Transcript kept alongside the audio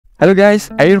Hello guys,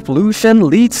 air pollution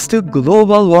leads to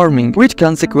global warming, which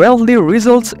consequently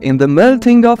results in the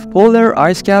melting of polar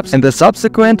ice caps and the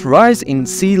subsequent rise in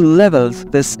sea levels.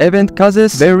 This event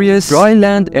causes various dry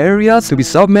land areas to be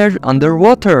submerged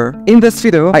underwater. In this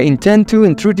video, I intend to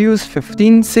introduce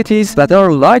 15 cities that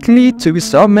are likely to be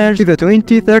submerged by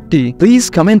 2030. Please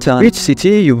comment on which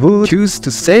city you would choose to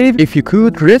save if you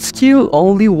could rescue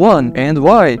only one and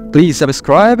why. Please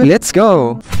subscribe. Let's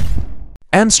go!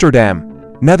 Amsterdam,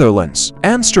 Netherlands.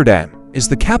 Amsterdam is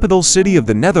the capital city of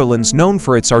the Netherlands, known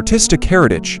for its artistic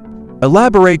heritage,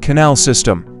 elaborate canal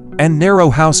system, and narrow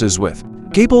houses with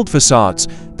gabled facades.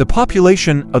 The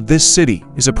population of this city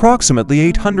is approximately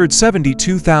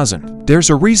 872,000. There's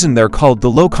a reason they're called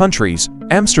the Low Countries.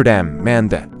 Amsterdam and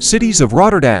the cities of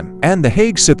Rotterdam and The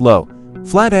Hague sit low,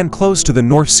 flat and close to the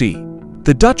North Sea.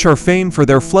 The Dutch are famed for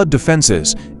their flood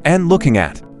defenses, and looking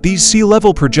at these sea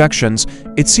level projections,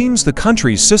 it seems the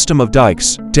country's system of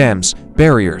dikes, dams,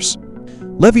 barriers,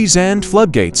 levees and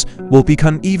floodgates will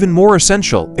become even more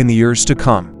essential in the years to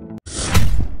come.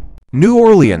 New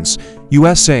Orleans,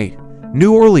 USA.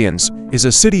 New Orleans is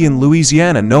a city in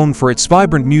Louisiana known for its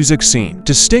vibrant music scene,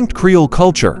 distinct Creole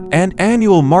culture, and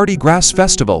annual Mardi Gras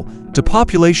festival. The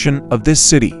population of this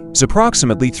city is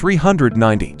approximately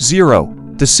 390.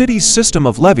 The city's system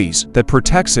of levees that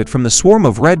protects it from the swarm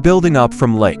of red building up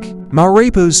from Lake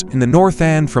Maurepas in the north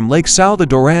and from Lake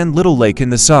Salvador and Little Lake in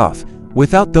the south.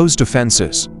 Without those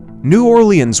defenses, New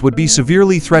Orleans would be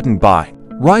severely threatened by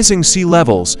rising sea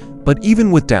levels, but even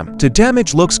with them, the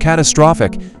damage looks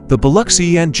catastrophic. The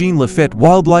Biloxi and Jean Lafitte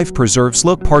wildlife preserves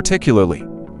look particularly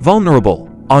vulnerable.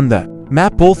 On the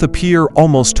map, both appear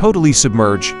almost totally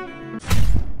submerged.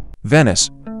 Venice,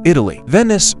 Italy.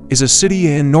 Venice is a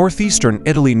city in northeastern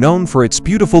Italy known for its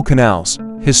beautiful canals,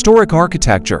 historic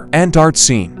architecture, and art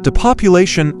scene. The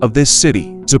population of this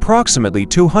city is approximately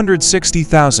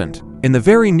 260,000. In the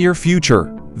very near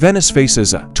future, Venice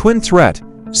faces a twin threat.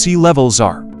 Sea levels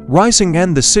are rising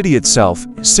and the city itself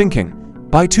is sinking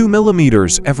by 2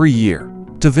 millimeters every year.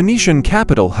 The Venetian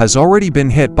capital has already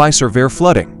been hit by severe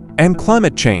flooding, and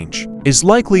climate change is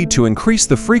likely to increase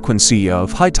the frequency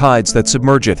of high tides that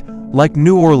submerge it. Like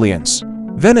New Orleans,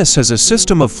 Venice has a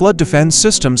system of flood defense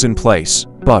systems in place,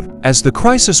 but as the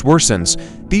crisis worsens,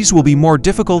 these will be more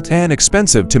difficult and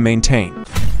expensive to maintain.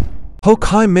 Ho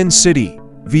Chi Minh City,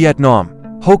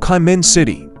 Vietnam. Ho Chi Minh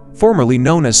City, formerly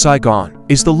known as Saigon,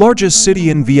 is the largest city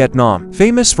in Vietnam,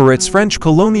 famous for its French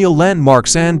colonial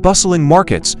landmarks and bustling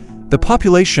markets. The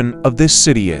population of this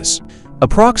city is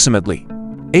approximately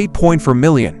 8.4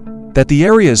 million. That the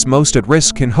areas most at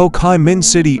risk in Ho Chi Minh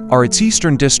City are its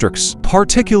eastern districts,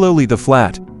 particularly the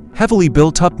flat, heavily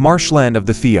built-up marshland of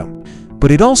the Theo.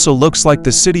 But it also looks like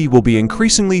the city will be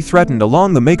increasingly threatened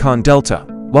along the Mekong Delta,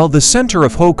 while the center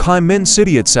of Ho Chi Minh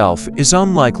City itself is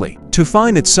unlikely to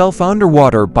find itself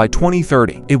underwater by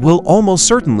 2030. It will almost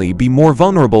certainly be more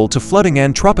vulnerable to flooding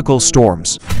and tropical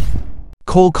storms.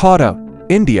 Kolkata,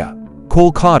 India.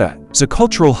 Kolkata is a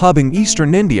cultural hub in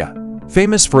eastern India,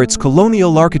 famous for its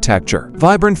colonial architecture,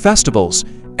 vibrant festivals,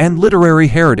 and literary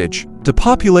heritage. The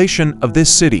population of this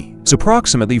city is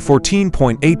approximately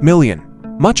 14.8 million.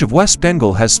 Much of West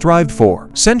Bengal has thrived for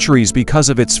centuries because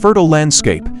of its fertile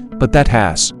landscape, but that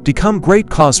has become great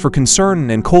cause for concern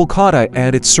in Kolkata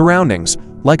and its surroundings.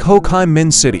 Like Ho Chi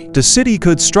Minh City, the city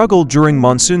could struggle during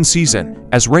monsoon season,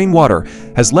 as rainwater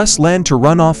has less land to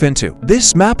run off into.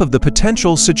 This map of the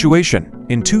potential situation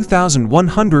in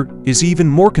 2100 is even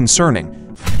more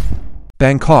concerning.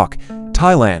 Bangkok,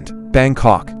 Thailand.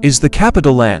 Bangkok is the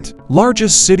capital and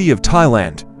largest city of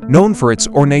Thailand, known for its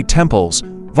ornate temples,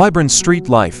 vibrant street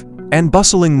life, and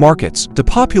bustling markets. The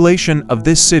population of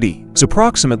this city is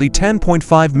approximately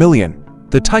 10.5 million.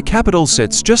 The Thai capital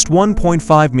sits just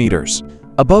 1.5 meters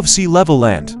above sea level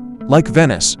and, like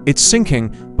Venice, it's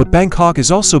sinking, but Bangkok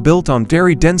is also built on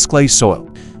very dense clay soil,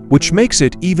 which makes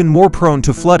it even more prone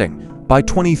to flooding. By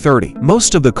 2030,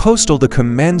 most of the coastal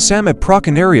Dekam and Samut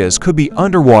Prakan areas could be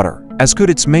underwater, as could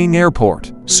its main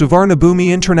airport,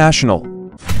 Suvarnabhumi International.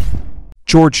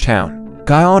 Georgetown,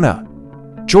 Guyana.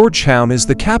 Georgetown is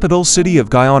the capital city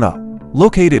of Guyana,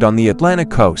 located on the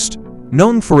Atlantic coast.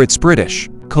 Known for its British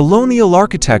colonial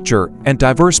architecture and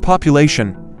diverse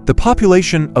population, the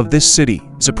population of this city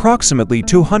is approximately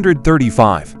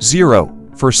 235.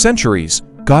 For centuries,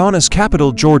 Guyana's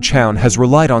capital Georgetown has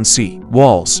relied on sea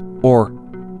walls, or,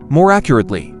 more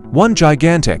accurately, one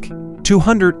gigantic,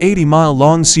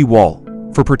 280-mile-long seawall,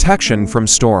 for protection from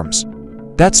storms.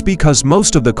 That's because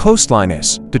most of the coastline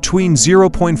is between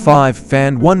 0.5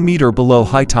 and 1 meter below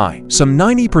high tide. Some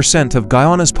 90% of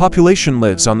Guyana's population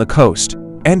lives on the coast,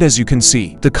 and as you can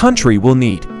see, the country will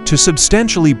need to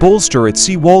substantially bolster its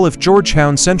seawall if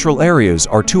Georgetown central areas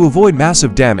are to avoid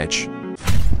massive damage.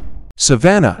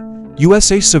 Savannah,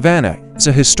 USA. Savannah is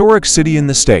a historic city in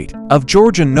the state of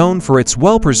Georgia known for its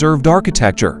well-preserved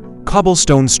architecture,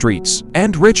 cobblestone streets,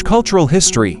 and rich cultural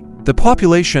history. The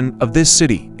population of this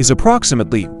city is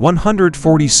approximately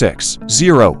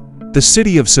 146,000. The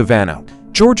city of Savannah,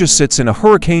 Georgia sits in a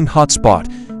hurricane hotspot,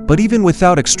 but even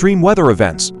without extreme weather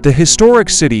events, the historic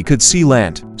city could see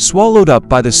land swallowed up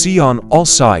by the sea on all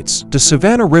sides. The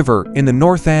Savannah River in the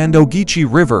north and Ogeechee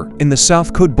River in the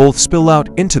south could both spill out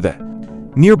into the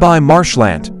nearby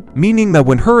marshland, meaning that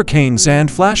when hurricanes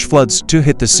and flash floods do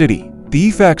hit the city, the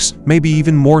effects may be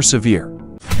even more severe.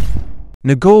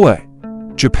 Nagoya,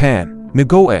 Japan.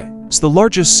 Nagoya is the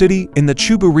largest city in the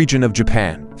Chubu region of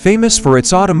Japan, famous for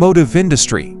its automotive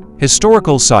industry,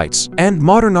 historical sites, and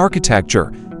modern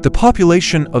architecture. The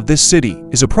population of this city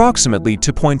is approximately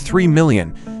 2.3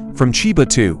 million. From Chiba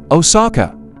to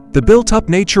Osaka, the built-up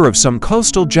nature of some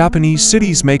coastal Japanese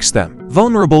cities makes them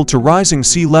vulnerable to rising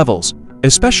sea levels,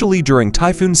 especially during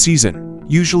typhoon season,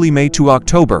 usually May to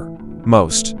October.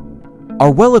 Most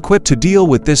are well equipped to deal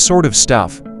with this sort of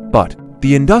stuff, but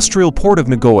the industrial port of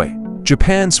Nagoya,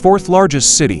 Japan's fourth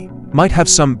largest city, might have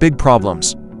some big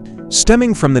problems.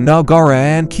 Stemming from the Nagara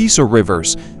and Kiso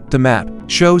rivers, the map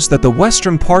shows that the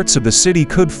western parts of the city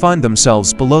could find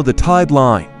themselves below the tide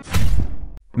line.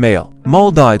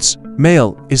 Maldives.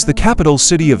 Male is the capital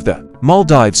city of the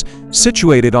Maldives,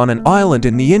 situated on an island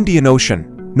in the Indian Ocean,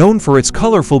 known for its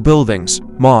colorful buildings,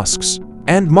 mosques,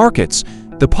 and markets.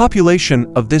 The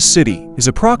population of this city is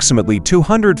approximately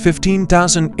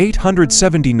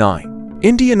 215,879.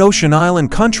 Indian Ocean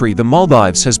island country, the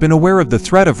Maldives has been aware of the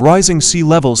threat of rising sea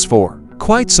levels for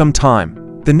quite some time.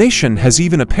 The nation has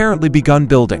even apparently begun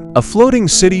building a floating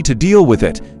city to deal with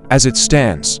it. As it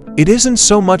stands, it isn't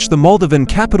so much the Maldivian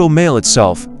capital Male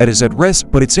itself that is at risk,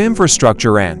 but its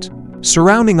infrastructure and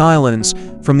surrounding islands.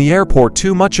 From the airport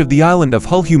to much of the island of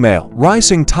Hulhumale,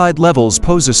 rising tide levels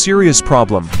pose a serious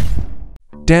problem.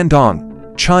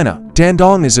 Dandong, China.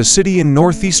 Dandong is a city in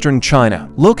northeastern China,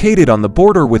 located on the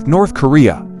border with North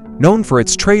Korea, known for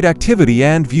its trade activity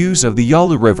and views of the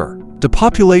Yalu River. The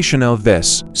population of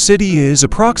this city is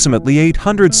approximately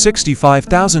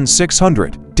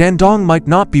 865,600. Dandong might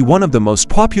not be one of the most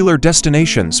popular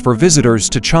destinations for visitors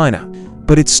to China,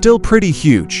 but it's still pretty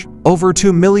huge. Over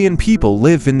 2 million people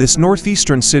live in this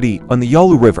northeastern city on the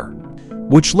Yalu River,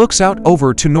 which looks out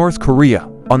over to North Korea.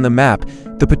 On the map,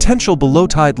 the potential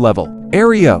below-tide level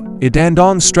area in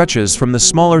Dandong stretches from the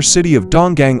smaller city of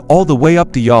Donggang all the way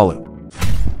up the Yalu.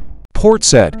 Port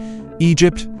Said,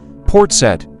 Egypt. Port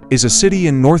Said is a city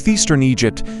in northeastern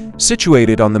Egypt,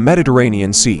 situated on the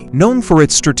Mediterranean Sea, known for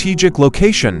its strategic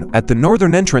location at the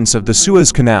northern entrance of the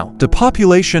Suez Canal. The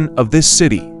population of this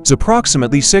city is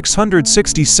approximately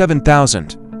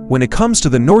 667,000. When it comes to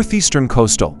the northeastern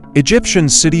coastal Egyptian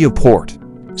city of Port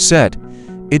Said,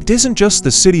 it isn't just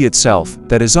the city itself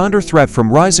that is under threat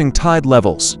from rising tide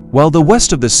levels. While the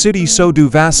west of the city, so do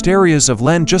vast areas of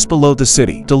land just below the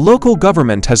city. The local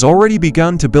government has already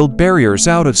begun to build barriers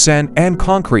out of sand and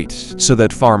concrete so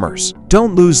that farmers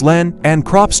don't lose land and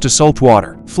crops to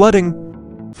saltwater flooding.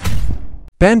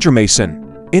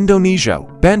 Banjarmasin, Indonesia.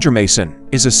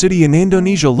 Banjarmasin is a city in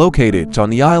Indonesia located on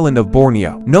the island of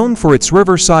Borneo, known for its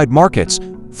riverside markets,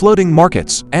 floating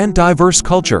markets, and diverse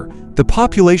culture. The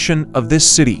population of this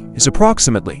city is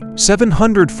approximately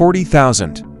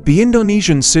 740,000. The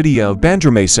Indonesian city of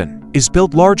Banjarmasin is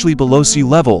built largely below sea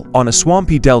level on a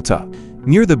swampy delta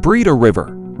near the Brita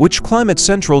River, which Climate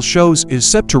Central shows is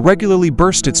set to regularly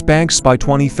burst its banks by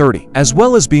 2030, as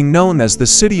well as being known as the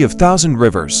City of Thousand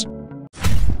Rivers.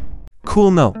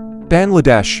 Khulna,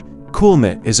 Bangladesh.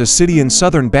 Khulna is a city in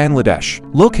southern Bangladesh,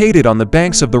 located on the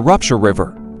banks of the Rupsha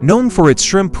River. Known for its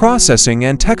shrimp processing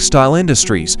and textile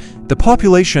industries, the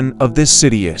population of this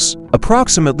city is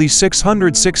approximately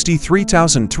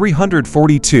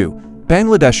 663,342.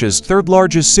 Bangladesh's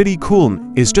third-largest city,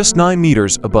 Khulna, is just 9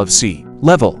 meters above sea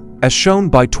level, as shown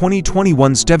by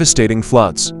 2021's devastating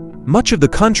floods. Much of the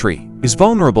country is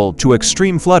vulnerable to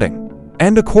extreme flooding,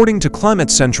 and according to Climate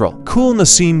Central, Khulna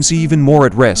seems even more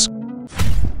at risk.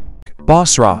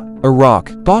 Basra,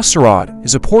 Iraq. Basra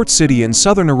is a port city in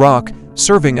southern Iraq,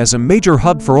 serving as a major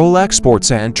hub for oil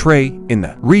exports and trade in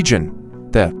the region.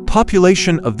 The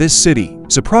population of this city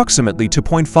is approximately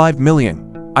 2.5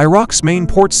 million. Iraq's main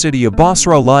port city of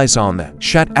Basra lies on the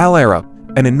Shatt al-Arab,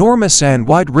 an enormous and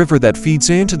wide river that feeds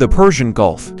into the Persian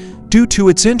Gulf. Due to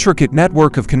its intricate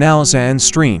network of canals and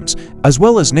streams, as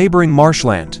well as neighboring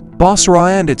marshland, Basra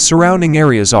and its surrounding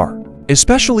areas are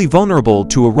especially vulnerable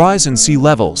to a rise in sea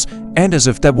levels And as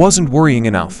if that wasn't worrying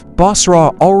enough, Basra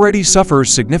already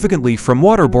suffers significantly from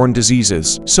waterborne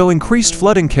diseases, so increased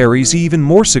flooding carries even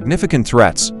more significant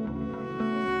threats.